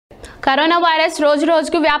Corona virus రోజు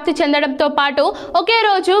రోజుకు వ్యాప్తి చెందడంతో పాటు ఒకే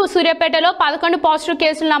రోజు సూర్యాపేటలో 11 పాజిటివ్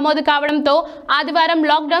కేసులు నమోదు కావడంతో ఆదివారం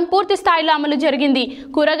లాక్డౌన్ పూర్తి స్థాయిలో అమలు జరిగింది.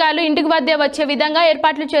 కూరగాయలు ఇంటికి వద్దే వచ్చే విధంగా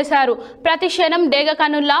ఏర్పాట్లు చేశారు. ప్రతి క్షణం డేగ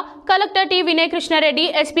కనుల్లా collector T Vinay Krishna Reddy,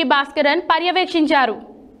 SP Bhaskaran పర్యవేక్షించారు.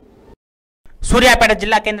 సూర్యాపేట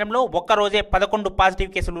జిల్లా కేంద్రంలో ఒక్కరోజే 11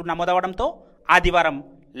 పాజిటివ్ కేసులు నమోదవడంతో ఆదివారం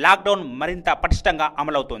లాక్డౌన్ మరింత పటిష్టంగా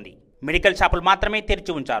అమలవుతోంది. మెడికల్ షాపులు మాత్రమే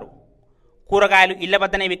తెరిచి ఉంచారు. కూరగాయలు ఇళ్ల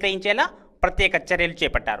వద్దనే విక్రయించేలా ప్రత్యేక చర్యలు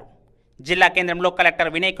చేపట్టారు. జిల్లా కేంద్రంలో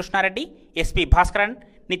కలెక్టర్ వినయ్ కృష్ణారెడ్డి, ఎస్పీ భాస్కరన్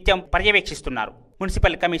నిత్యం పర్యవేక్షిస్తున్నారు.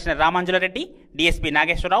 Municipal commissioner Ramanjula Reddy, DSP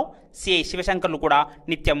Nageswararao, CI శివశంకర్లు కూడా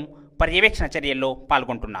నిత్యం పర్యవేక్షణ చర్యల్లో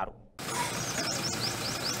పాల్గొంటున్నారు.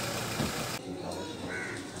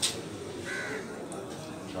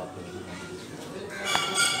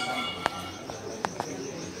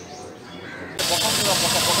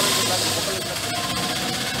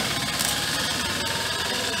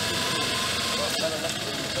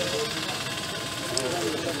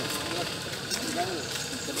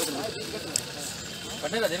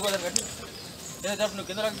 कटेगा देखो इधर कट ये जब नु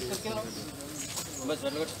किधर बस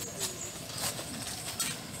कर लो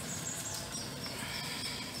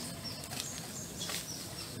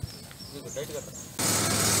ये टाइट कर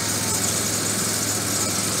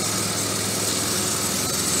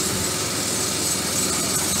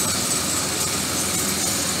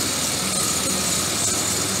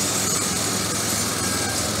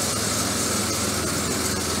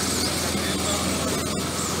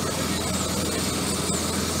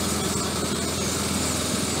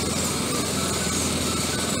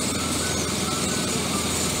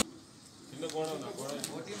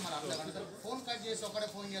फोन कट చేసి ఒకడే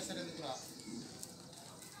ఫోన్ చేస్తారు ఎందుకురా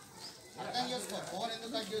అర్థం చేసుకో ఫోన్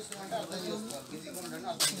ఎందుకు కట్ చేస్తున్నారంటే అర్థం చేసుకో బిజీగా ఉండండి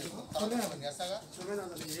అర్థం చేసుకో తర్వాత చేస్తాగా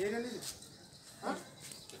ఏరేది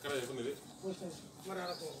ఎక్కడ చేసుకునేది మరి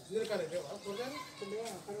అరకు జీరకాలే దేవా కొడతారు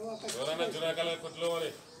ఎవరన్నా జీరకాలే కొట్లో మరి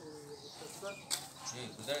ఏ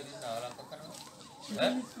కుదరది తీసిన అవలం పక్కన ఏ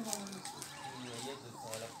చూసుకోవాలి